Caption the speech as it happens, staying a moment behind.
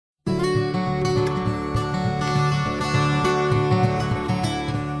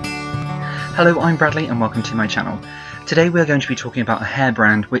Hello, I'm Bradley and welcome to my channel. Today we're going to be talking about a hair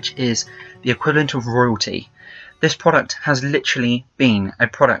brand which is the equivalent of royalty. This product has literally been a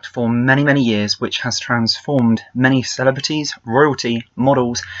product for many years which has transformed many celebrities, royalty,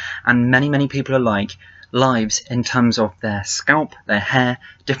 models and many people alike lives in terms of their scalp, their hair,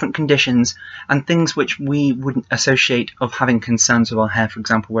 different conditions and things which we wouldn't associate of having concerns with our hair, for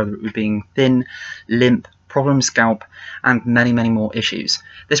example whether it was being thin, limp, problem scalp and many more issues.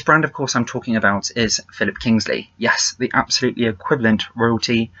 This brand of course I'm talking about is Philip Kingsley. Yes, the absolutely equivalent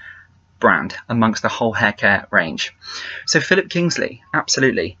royalty brand amongst the whole hair care range. So Philip Kingsley,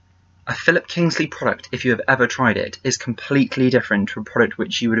 absolutely. A Philip Kingsley product, if you have ever tried it, is completely different to a product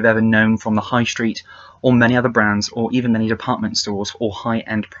which you would have ever known from the high street or many other brands or even many department stores or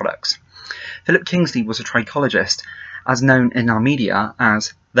high-end products. Philip Kingsley was a trichologist, as known in our media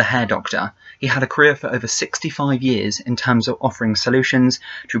as the hair doctor. He had a career for over 65 years in terms of offering solutions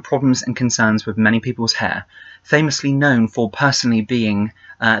to problems and concerns with many people's hair, famously known for personally being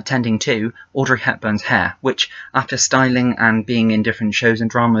tending to Audrey Hepburn's hair, which after styling and being in different shows and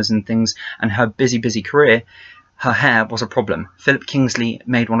dramas and things and her busy career, her hair was a problem. Philip Kingsley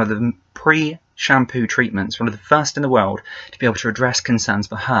made one of the pre-shampoo treatments, one of the first in the world to be able to address concerns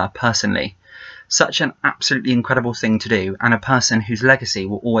for her personally. Such an absolutely incredible thing to do, and a person whose legacy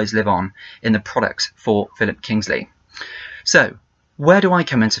will always live on in the products for Philip Kingsley. So, where do I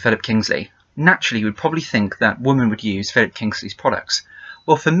come into Philip Kingsley? Naturally, you would probably think that women would use Philip Kingsley's products.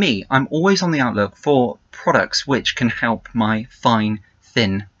 Well, for me, I'm always on the outlook for products which can help my fine,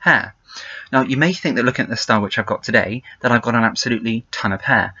 thin hair. Now, you may think that looking at the style which I've got today, that I've got an absolutely ton of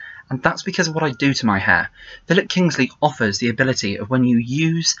hair. And that's because of what I do to my hair. Philip Kingsley offers the ability of when you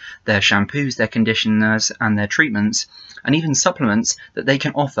use their shampoos, their conditioners and their treatments and even supplements that they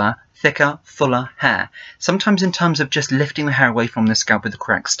can offer thicker, fuller hair. Sometimes in terms of just lifting the hair away from the scalp with the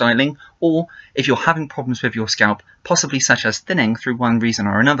correct styling, or if you're having problems with your scalp, possibly such as thinning through one reason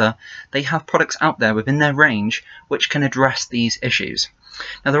or another, they have products out there within their range which can address these issues.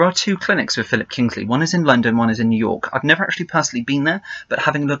 Now there are two clinics with Philip Kingsley, one is in London, one is in New York. I've never actually personally been there, but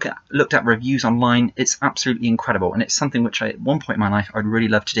having looked at reviews online, it's absolutely incredible and it's something which at one point in my life I'd really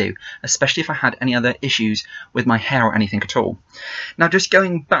love to do, especially if I had any other issues with my hair or anything at all. Now just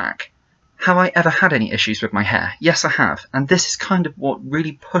going back, have I ever had any issues with my hair? Yes, I have. And this is kind of what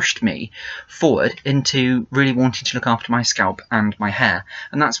really pushed me forward into really wanting to look after my scalp and my hair.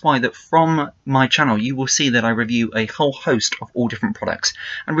 And that's why that from my channel, you will see that I review a whole host of all different products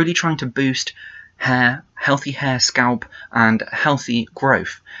and really trying to boost hair, healthy hair, scalp and healthy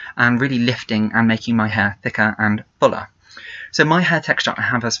growth and really lifting and making my hair thicker and fuller. So my hair texture I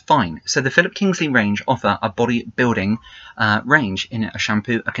have as fine. So the Philip Kingsley range offer a body building range in a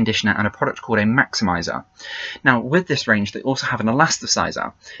shampoo, a conditioner and a product called a maximizer. Now with this range they also have an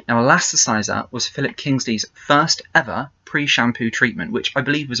elasticizer. Now elasticizer was Philip Kingsley's first ever pre-shampoo treatment, which I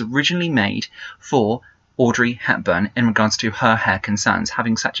believe was originally made for Audrey Hepburn in regards to her hair concerns.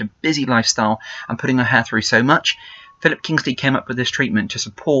 Having such a busy lifestyle and putting her hair through so much, Philip Kingsley came up with this treatment to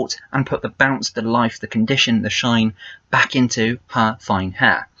support and put the bounce, the life, the condition, the shine back into her fine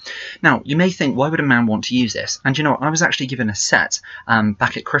hair. Now, you may think, why would a man want to use this? And you know, I was actually given a set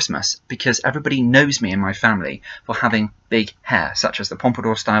back at Christmas because everybody knows me in my family for having big hair, such as the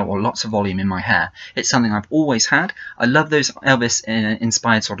pompadour style or lots of volume in my hair. It's something I've always had. I love those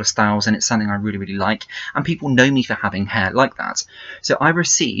Elvis-inspired sort of styles and it's something I really like. And people know me for having hair like that. So I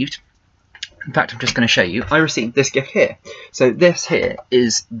received... In fact, I'm just going to show you. I received this gift here. So this here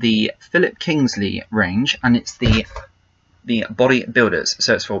is the Philip Kingsley range, and it's the Body Builders.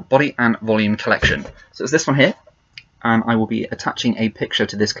 So it's for Body and Volume Collection. So it's this one here, and I will be attaching a picture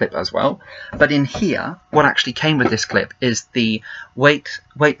to this clip as well. But in here, what actually came with this clip is the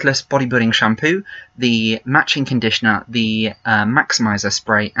weightless bodybuilding shampoo, the matching conditioner, the maximizer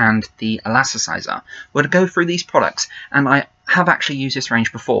spray, and the elasticizer. We're going to go through these products, and I have actually used this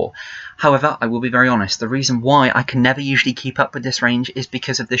range before. However, I will be very honest, the reason why I can never usually keep up with this range is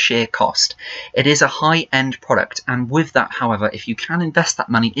because of the sheer cost. It is a high-end product, and with that, however, if you can invest that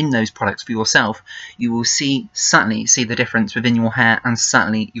money in those products for yourself, you will certainly see the difference within your hair and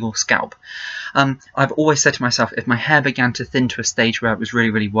certainly your scalp. I've always said to myself, if my hair began to thin to a stage where it was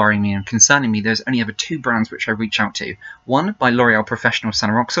really worrying me and concerning me, there's only ever two brands which I reach out to. One by L'Oreal Professional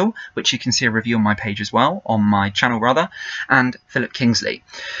Sun Roxol, which you can see a review on my page as well, on my channel rather, and Philip Kingsley.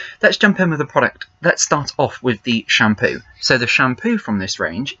 Let's jump in with the product. Let's start off with the shampoo. So the shampoo from this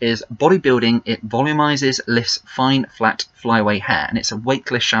range is bodybuilding. It volumizes, lifts fine, flat, flyaway hair, and it's a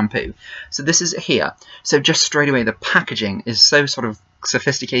weightless shampoo. So this is it here. So just straight away, the packaging is so sort of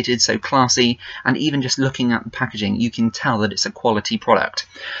sophisticated, so classy, and even just looking at the packaging you can tell that it's a quality product.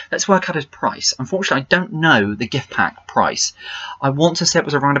 Let's work out its price. Unfortunately, I don't know the gift pack price. I want to say it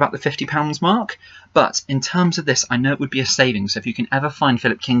was around about the £50 mark, but in terms of this, I know it would be a savings. So if you can ever find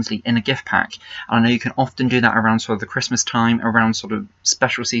Philip Kingsley in a gift pack, and I know you can often do that around sort of the Christmas time, around sort of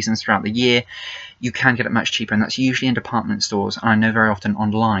special seasons throughout the year, you can get it much cheaper, and that's usually in department stores, and I know very often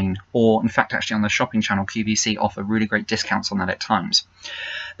online, or in fact actually on the shopping channel, QVC offer really great discounts on that at times.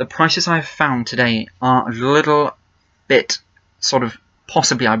 The prices I've found today are a little bit sort of,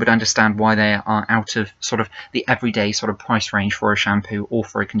 possibly I would understand why they are out of sort of the everyday sort of price range for a shampoo or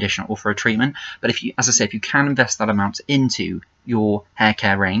for a conditioner or for a treatment. But if you, as I say, if you can invest that amount into your hair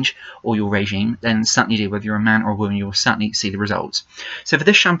care range or your regime, then certainly do. Whether you're a man or a woman, you will certainly see the results. So for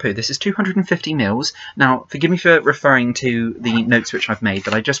this shampoo, this is 250 mils. Now, forgive me for referring to the notes which I've made,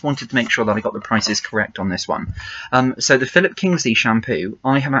 but I just wanted to make sure that I got the prices correct on this one. So the Philip Kingsley shampoo,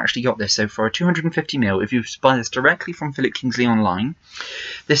 I have actually got this. So for a 250 mil, if you buy this directly from Philip Kingsley online,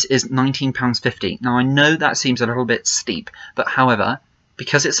 this is £19.50. Now, I know that seems a little bit steep, but however,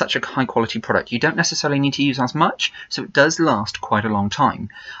 because it's such a high quality product, you don't necessarily need to use as much, so it does last quite a long time.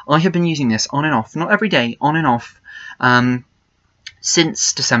 I have been using this on and off, not every day, on and off,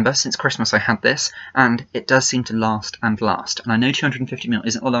 since December, since Christmas I had this, and it does seem to last and last. And I know 250ml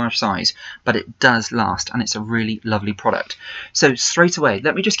isn't a large size, but it does last, and it's a really lovely product. So straight away,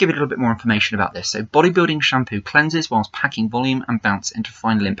 let me just give you a little bit more information about this. So bodybuilding shampoo cleanses whilst packing volume and bounce into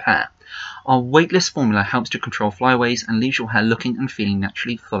fine limp hair. Our weightless formula helps to control flyaways and leaves your hair looking and feeling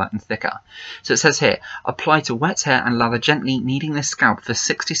naturally fuller and thicker. So it says here, apply to wet hair and lather gently, kneading the scalp for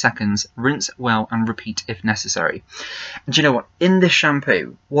 60 seconds, rinse well and repeat if necessary. And do you know what? In this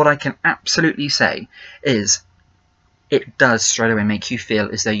shampoo, what I can absolutely say is it does straight away make you feel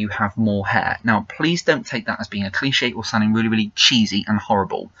as though you have more hair. Now, please don't take that as being a cliche or sounding really, really cheesy and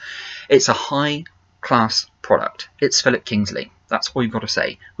horrible. It's a high-class product. It's Philip Kingsley. That's all you've got to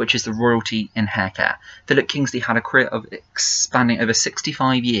say, which is the royalty in hair care. Philip Kingsley had a career of expanding over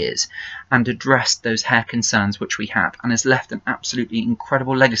 65 years and addressed those hair concerns which we have, and has left an absolutely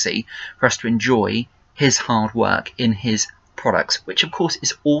incredible legacy for us to enjoy his hard work in his products, which of course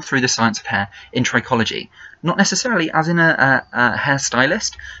is all through the science of hair in trichology. Not necessarily as in a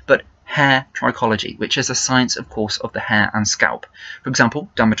hairstylist, but hair trichology, which is a science, of course, of the hair and scalp. For example,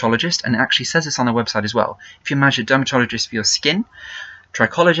 dermatologist, and it actually says this on their website as well. If you imagine dermatologist for your skin,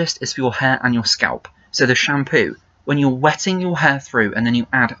 trichologist is for your hair and your scalp. So the shampoo, when you're wetting your hair through and then you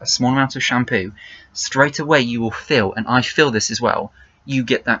add a small amount of shampoo, straight away you will feel, and I feel this as well, you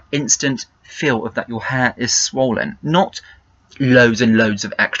get that instant feel of that your hair is swollen. Not loads and loads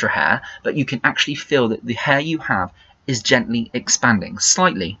of extra hair, but you can actually feel that the hair you have is gently expanding,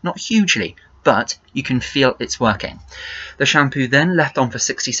 slightly, not hugely, but you can feel it's working. The shampoo then left on for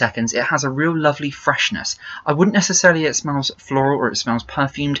 60 seconds. It has a real lovely freshness. I wouldn't necessarily say it smells floral or it smells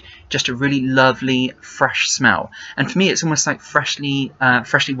perfumed, just a really lovely fresh smell. And for me, it's almost like freshly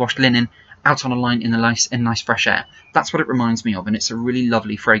washed linen out on a line in nice fresh air. That's what it reminds me of, and it's a really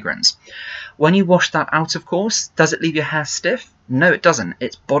lovely fragrance. When you wash that out, of course, does it leave your hair stiff? No, it doesn't.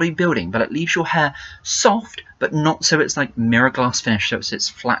 It's bodybuilding, but it leaves your hair soft, but not so it's like mirror glass finish, so it's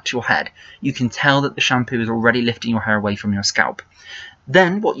flat to your head. You can tell that the shampoo is already lifting your hair away from your scalp.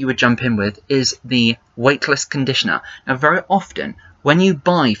 Then what you would jump in with is the weightless conditioner. Now, very often, when you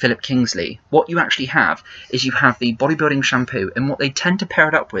buy Philip Kingsley, what you actually have is you have the bodybuilding shampoo, and what they tend to pair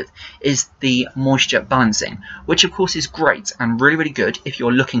it up with is the moisture balancing, which of course is great and really, really good if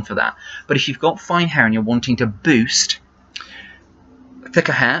you're looking for that. But if you've got fine hair and you're wanting to boost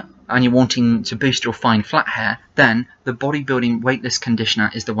thicker hair, and you're wanting to boost your fine flat hair, then the bodybuilding weightless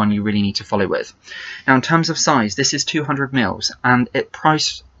conditioner is the one you really need to follow with. Now, in terms of size, this is 200 mils, and it's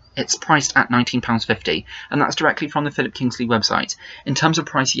priced at £19.50, and that's directly from the Philip Kingsley website. In terms of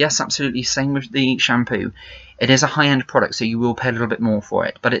price, yes, absolutely, same with the shampoo. It is a high-end product, so you will pay a little bit more for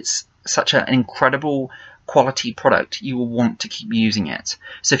it, but it's such an incredible quality product, you will want to keep using it.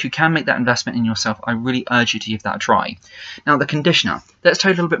 So if you can make that investment in yourself, I really urge you to give that a try. Now, the conditioner. Let's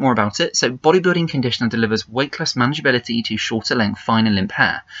tell you a little bit more about it. So bodybuilding conditioner delivers weightless manageability to shorter length, fine and limp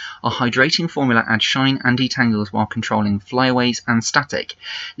hair. Our hydrating formula adds shine and detangles while controlling flyaways and static.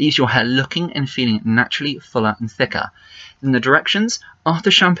 Leaves your hair looking and feeling naturally fuller and thicker. In the directions, after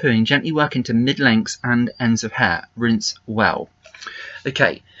shampooing, gently work into mid-lengths and ends of hair. Rinse well.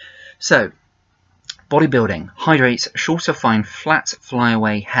 Okay, so Bodybuilding hydrates shorter, fine, flat,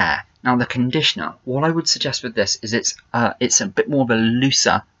 flyaway hair. Now the conditioner, what I would suggest with this is it's a bit more of a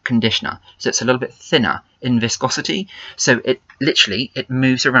looser conditioner, so it's a little bit thinner in viscosity, so it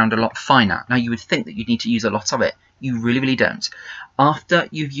moves around a lot finer. Now you would think that you'd need to use a lot of it. You really don't. After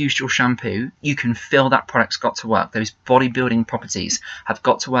you've used your shampoo, you can feel that product's got to work. Those bodybuilding properties have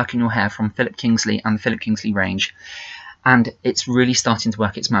got to work in your hair from Philip Kingsley and the Philip Kingsley range. And it's really starting to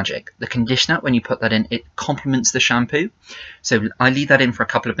work its magic. The conditioner, when you put that in, it complements the shampoo. So I leave that in for a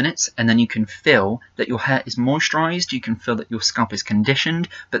couple of minutes, and then you can feel that your hair is moisturized, you can feel that your scalp is conditioned,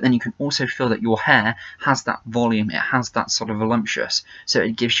 but then you can also feel that your hair has that volume, it has that sort of voluptuous. So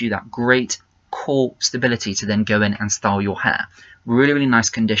it gives you that great core stability to then go in and style your hair. Really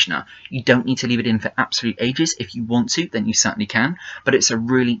nice conditioner. You don't need to leave it in for absolute ages. If you want to, then you certainly can, but it's a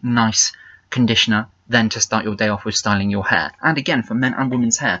really nice conditioner then to start your day off with styling your hair. And again, for men and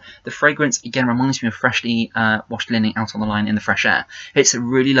women's hair, the fragrance again reminds me of freshly washed linen out on the line in the fresh air. It's a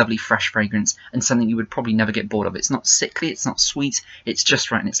really lovely fresh fragrance and something you would probably never get bored of. It's not sickly, it's not sweet, it's just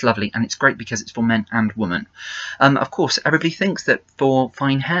right and it's lovely, and it's great because it's for men and women. Of course, everybody thinks that for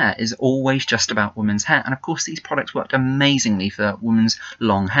fine hair is always just about women's hair, and of course these products worked amazingly for women's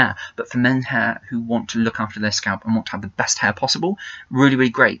long hair, but for men's hair who want to look after their scalp and want to have the best hair possible, really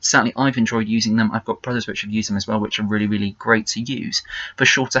great. Certainly I've enjoyed using them. I've got brothers which have used them as well, which are really great to use for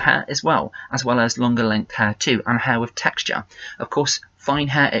shorter hair as well as longer length hair too, and hair with texture. Of course, fine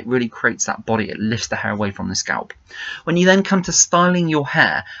hair, it really creates that body, it lifts the hair away from the scalp. When you then come to styling your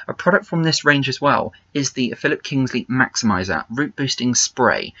hair, a product from this range as well is the Philip Kingsley Maximizer Root Boosting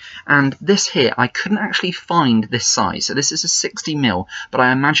Spray. And this here, I couldn't actually find this size. So this is a 60ml, but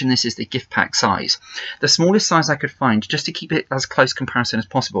I imagine this is the gift pack size. The smallest size I could find, just to keep it as close comparison as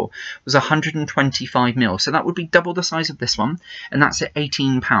possible, was 125ml. So that would be double the size of this one, and that's at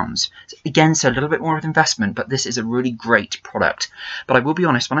 £18. So again, so a little bit more of an investment, but this is a really great product. But I will be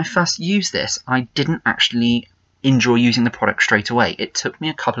honest, when I first used this, I didn't actually enjoy using the product straight away. It took me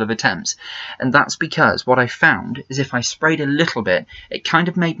a couple of attempts, and that's because what I found is if I sprayed a little bit, it kind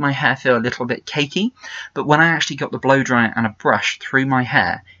of made my hair feel a little bit cakey, but when I actually got the blow dryer and a brush through my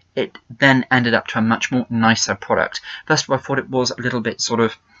hair, it then ended up to a much more nicer product. First of all, I thought it was a little bit sort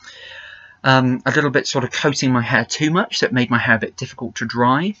of coating my hair too much, so it made my hair a bit difficult to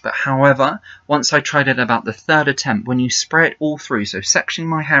dry. But however, once I tried it about the third attempt, when you spray it all through, so sectioning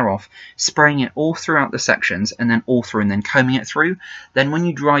my hair off, spraying it all throughout the sections, and then all through, and then combing it through, then when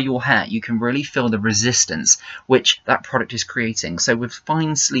you dry your hair, you can really feel the resistance which that product is creating. So with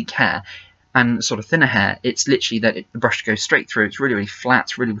fine, sleek hair, and sort of thinner hair, it's literally that the brush goes straight through. It's really flat,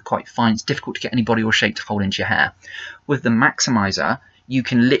 it's really quite fine. It's difficult to get any body or shape to hold into your hair. With the Maximizer, you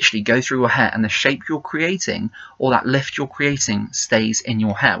can literally go through your hair and the shape you're creating or that lift you're creating stays in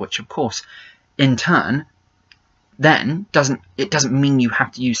your hair, which of course in turn then doesn't mean you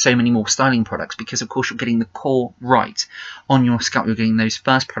have to use so many more styling products, because of course you're getting the core right on your scalp, you're getting those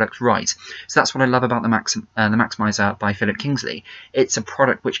first products right. So that's what I love about the Maximizer by Philip Kingsley. It's a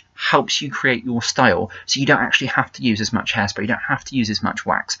product which helps you create your style, so you don't actually have to use as much hairspray, you don't have to use as much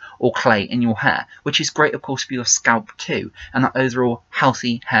wax or clay in your hair, which is great of course for your scalp too, and that overall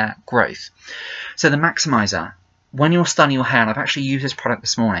healthy hair growth. So the Maximizer, when you're styling your hair, and I've actually used this product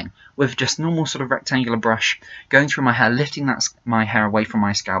this morning with just normal sort of rectangular brush, going through my hair, lifting my hair away from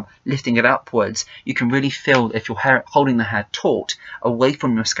my scalp, lifting it upwards, you can really feel, if you're holding the hair taut away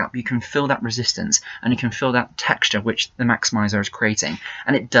from your scalp, you can feel that resistance and you can feel that texture which the Maximizer is creating,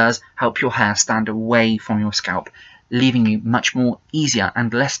 and it does help your hair stand away from your scalp, leaving you much more easier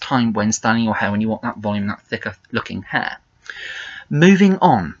and less time when styling your hair when you want that volume, that thicker looking hair. Moving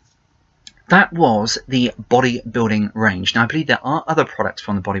on. That was the bodybuilding range. Now I believe there are other products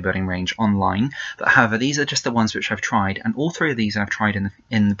from the bodybuilding range online, but however these are just the ones which I've tried, and all three of these I've tried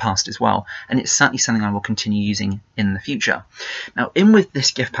in the past as well, and it's certainly something I will continue using in the future. Now in with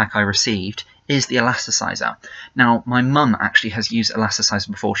this gift pack I received is the elasticizer. Now my mum actually has used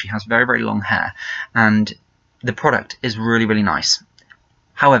elasticizer before. She has very long hair, and the product is really nice.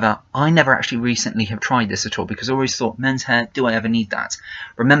 However, I never actually recently have tried this at all, because I always thought, men's hair, do I ever need that?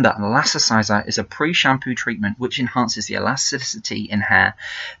 Remember, an elasticizer is a pre-shampoo treatment which enhances the elasticity in hair,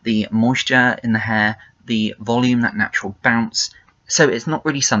 the moisture in the hair, the volume, that natural bounce. So it's not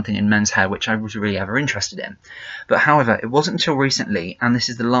really something in men's hair which I was really ever interested in. But however, it wasn't until recently, and this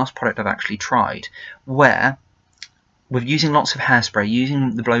is the last product I've actually tried, where with using lots of hairspray,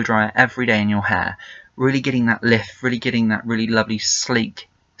 using the blow dryer every day in your hair, really getting that lift, really getting that really lovely sleek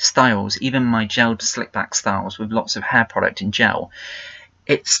styles, even my gelled slick back styles with lots of hair product in gel,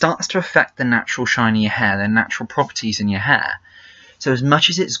 it starts to affect the natural shine in your hair, the natural properties in your hair. So as much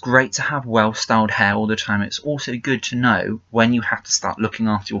as it's great to have well-styled hair all the time, it's also good to know when you have to start looking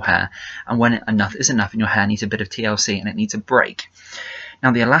after your hair and when enough is enough and your hair needs a bit of TLC and it needs a break. Now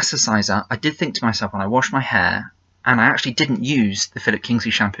the elasticizer, I did think to myself when I washed my hair, and I actually didn't use the Philip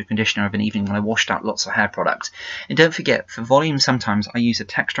Kingsley shampoo conditioner of an evening when I washed out lots of hair products. And don't forget, for volume sometimes I use a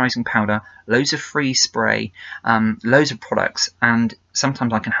texturizing powder, loads of free spray, loads of products, and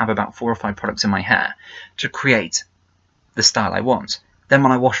sometimes I can have about 4 or 5 products in my hair to create the style I want. Then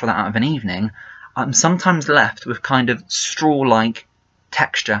when I wash all that out of an evening, I'm sometimes left with kind of straw-like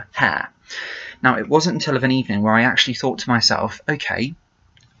texture hair. Now it wasn't until of an evening where I actually thought to myself, okay,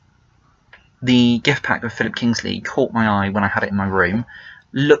 the gift pack of Philip Kingsley caught my eye when I had it in my room,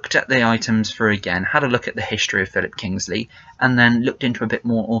 looked at the items through again, had a look at the history of Philip Kingsley, and then looked into a bit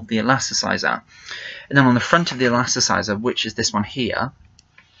more of the elasticizer. And then on the front of the elasticizer, which is this one here,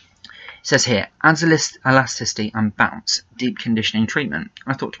 it says here, adds elasticity and bounce, deep conditioning treatment.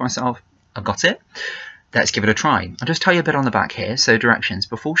 I thought to myself, I've got it. Let's give it a try. I'll just tell you a bit on the back here. So directions: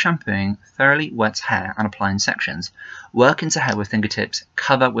 before shampooing, thoroughly wet hair and apply in sections. Work into hair with fingertips,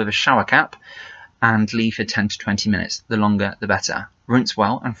 cover with a shower cap and leave for 10 to 20 minutes. The longer the better. Rinse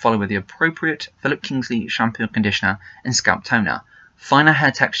well and follow with the appropriate Philip Kingsley shampoo and conditioner and scalp toner. Finer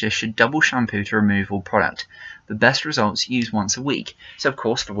hair texture should double shampoo to remove all product. The best results use once a week. So of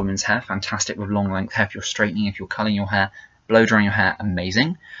course for women's hair, fantastic with long length hair if you're straightening, if you're colouring your hair, blow drying your hair,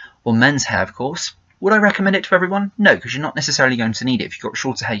 amazing. Or men's hair of course. Would I recommend it to everyone? No, because you're not necessarily going to need it. If you've got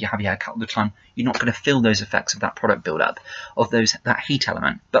shorter hair, you have your hair cut all the time, you're not going to feel those effects of that product build-up, of that heat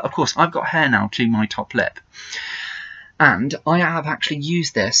element. But of course, I've got hair now to my top lip. And I have actually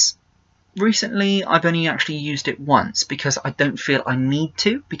used this. Recently, I've only actually used it once because I don't feel I need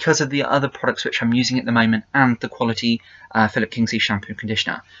to because of the other products which I'm using at the moment and the quality Philip Kingsley shampoo and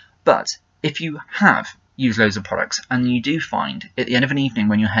conditioner. But if you have use loads of products and you do find at the end of an evening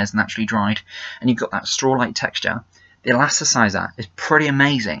when your hair's naturally dried and you've got that straw-like texture, the elasticizer is pretty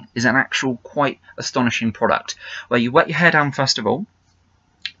amazing. It's an actual quite astonishing product where you wet your hair down first of all,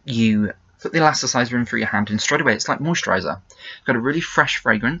 you put the elasticizer in through your hand and straight away it's like moisturizer. It's got a really fresh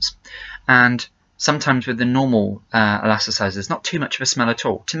fragrance, and sometimes with the normal elasticizer there's not too much of a smell at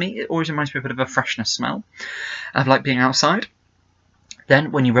all. To me it always reminds me of a bit of a freshness smell of like being outside.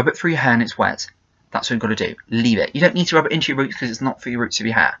 Then when you rub it through your hair and it's wet, that's what you've got to do. Leave it. You don't need to rub it into your roots because it's not for your roots of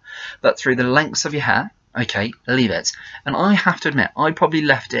your hair. But through the lengths of your hair, okay, leave it. And I have to admit, I probably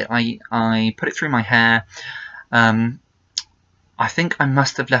left it. I put it through my hair. I think I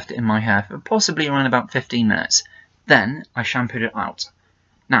must have left it in my hair for possibly around about 15 minutes. Then I shampooed it out.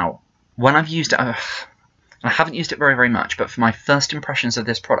 Now, when I've used it, I haven't used it very, very much, but for my first impressions of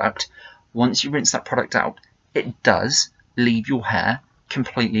this product, once you rinse that product out, it does leave your hair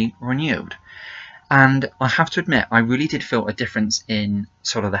completely renewed. And I have to admit, I really did feel a difference in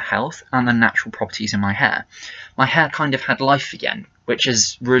sort of the health and the natural properties in my hair. My hair kind of had life again, which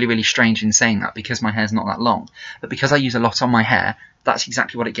is really, really strange in saying that because my hair's not that long. But because I use a lot on my hair, that's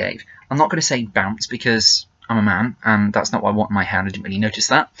exactly what it gave. I'm not going to say bounce because I'm a man and that's not what I want in my hair and I didn't really notice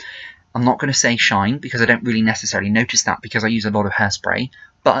that. I'm not going to say shine because I don't really necessarily notice that because I use a lot of hairspray.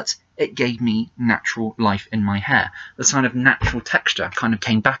 But it gave me natural life in my hair. The kind of natural texture kind of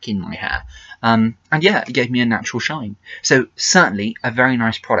came back in my hair. And yeah, it gave me a natural shine. So certainly a very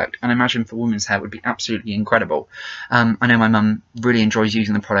nice product. And I imagine for women's hair it would be absolutely incredible. I know my mum really enjoys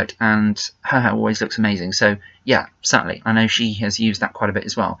using the product and her hair always looks amazing. So yeah, certainly. I know she has used that quite a bit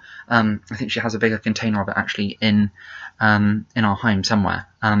as well. I think she has a bigger container of it actually in our home somewhere.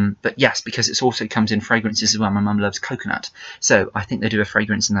 But yes, because it also comes in fragrances as well. My mum loves coconut. So I think they do a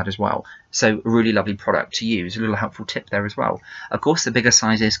fragrance in that as well. So a really lovely product to use. A little helpful tip there as well. Of course, the bigger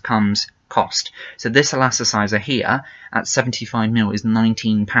sizes comes cost. So this elasticizer here at 75ml is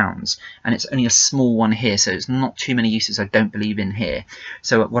 £19, and it's only a small one here, so it's not too many uses I don't believe in here.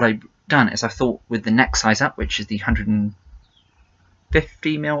 So what I've done is I thought with the next size up, which is the 150ml,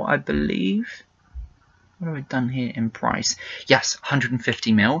 I believe. What have I done here in price? Yes,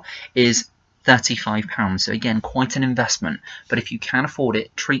 150ml is £35. So again, quite an investment. But if you can afford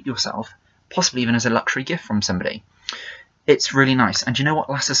it, treat yourself, possibly even as a luxury gift from somebody. It's really nice. And do you know what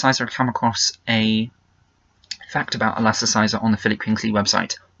elasticizer? I've come across a fact about elasticizer on the Philip Kingsley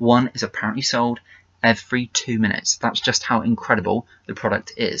website. One is apparently sold every 2 minutes. That's just how incredible the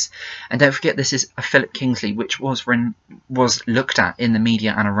product is. And don't forget, this is a Philip Kingsley, which was looked at in the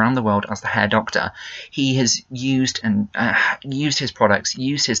media and around the world as the hair doctor. He has used his products,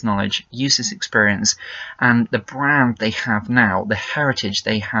 used his knowledge, used his experience, and the brand they have now, the heritage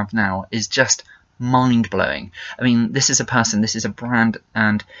they have now, is just mind-blowing. I mean, this is a brand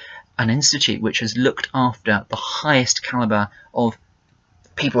and an institute which has looked after the highest caliber of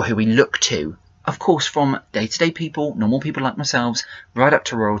people who we look to. Of course, from day-to-day people, normal people like myself, right up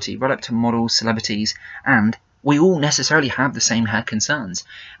to royalty, right up to models, celebrities, and we all necessarily have the same hair concerns,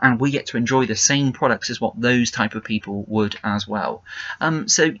 and we get to enjoy the same products as what those type of people would as well.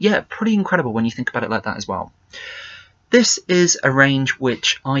 So yeah, pretty incredible when you think about it like that as well. This is a range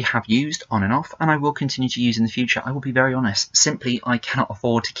which I have used on and off, and I will continue to use in the future. I will be very honest. Simply, I cannot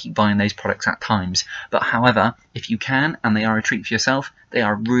afford to keep buying those products at times. But however, if you can, and they are a treat for yourself, they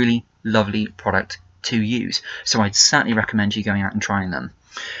are a really lovely product to use. So I'd certainly recommend you going out and trying them.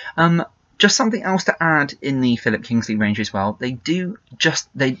 Just something else to add in the Philip Kingsley range as well. They don't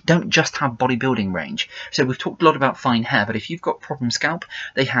just have bodybuilding range. So we've talked a lot about fine hair, but if you've got problem scalp,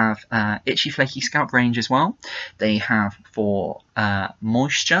 they have itchy, flaky scalp range as well. They have for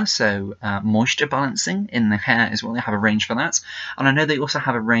moisture, so moisture balancing in the hair as well. They have a range for that, and I know they also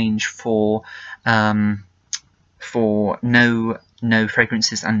have a range for no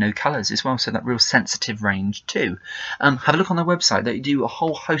fragrances and no colours as well, so that real sensitive range too. Have a look on their website. They do a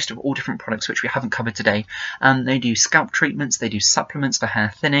whole host of all different products which we haven't covered today. They do scalp treatments, they do supplements for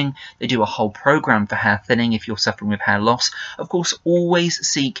hair thinning, they do a whole program for hair thinning if you're suffering with hair loss. Of course, always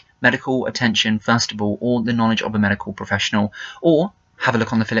seek medical attention first of all, or the knowledge of a medical professional, or have a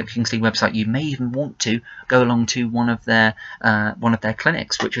look on the Philip Kingsley website. You may even want to go along to one of their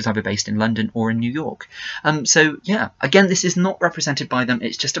clinics, which is either based in London or in New York. So yeah, again, this is not represented by them.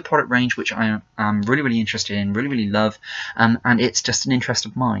 It's just a product range which I am really interested in, really love, and it's just an interest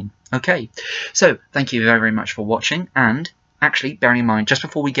of mine. Okay, so thank you very much for watching. And actually, bearing in mind, just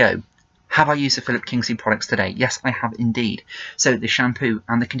before we go, have I used the Philip Kingsley products today? Yes, I have indeed. So the shampoo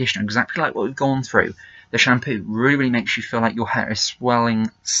and the conditioner, exactly like what we've gone through. The shampoo really makes you feel like your hair is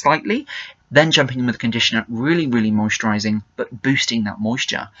swelling slightly. Then jumping in with the conditioner, really moisturising, but boosting that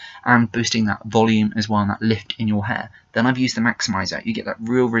moisture and boosting that volume as well, and that lift in your hair. Then I've used the maximizer. You get that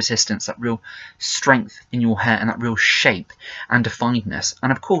real resistance, that real strength in your hair, and that real shape and definedness.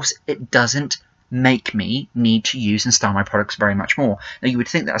 And of course, it doesn't make me need to use and style my products very much more. Now, you would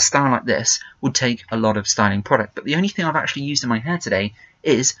think that a style like this would take a lot of styling product, but the only thing I've actually used in my hair today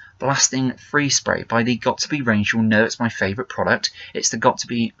is Blasting Free Spray by the Got To Be range. You'll know it's my favourite product. It's the Got To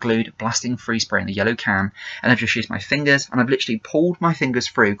Be Glued Blasting Free Spray in the yellow can, and I've just used my fingers, and I've literally pulled my fingers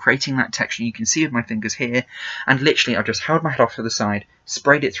through, creating that texture you can see with my fingers here, and literally I've just held my head off to the side,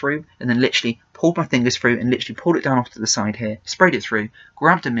 sprayed it through, and then literally pulled my fingers through and literally pulled it down off to the side here, sprayed it through,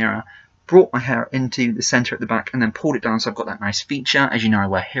 grabbed a mirror, brought my hair into the centre at the back, and then pulled it down so I've got that nice feature. As you know, I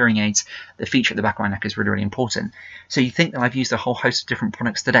wear hearing aids. The feature at the back of my neck is really important. So you think that I've used a whole host of different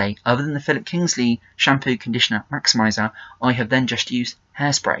products today. Other than the Philip Kingsley shampoo, conditioner, maximizer, I have then just used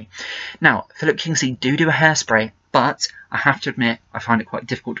hairspray. Now, Philip Kingsley do a hairspray, but I have to admit I find it quite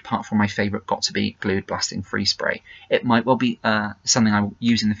difficult to part from my favourite Got To Be Glued Blasting Free Spray. It might well be something I will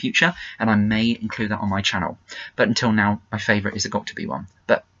use in the future, and I may include that on my channel. But until now, my favourite is the Got To Be one.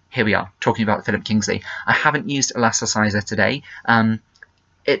 But here we are, talking about Philip Kingsley. I haven't used elasticizer today.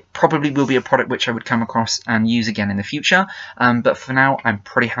 It probably will be a product which I would come across and use again in the future, but for now I'm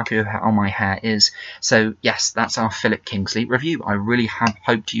pretty happy with how my hair is. So yes, that's our Philip Kingsley review. I really have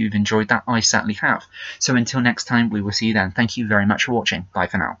hoped you've enjoyed that. I certainly have. So until next time, we will see you then. Thank you very much for watching. Bye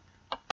for now.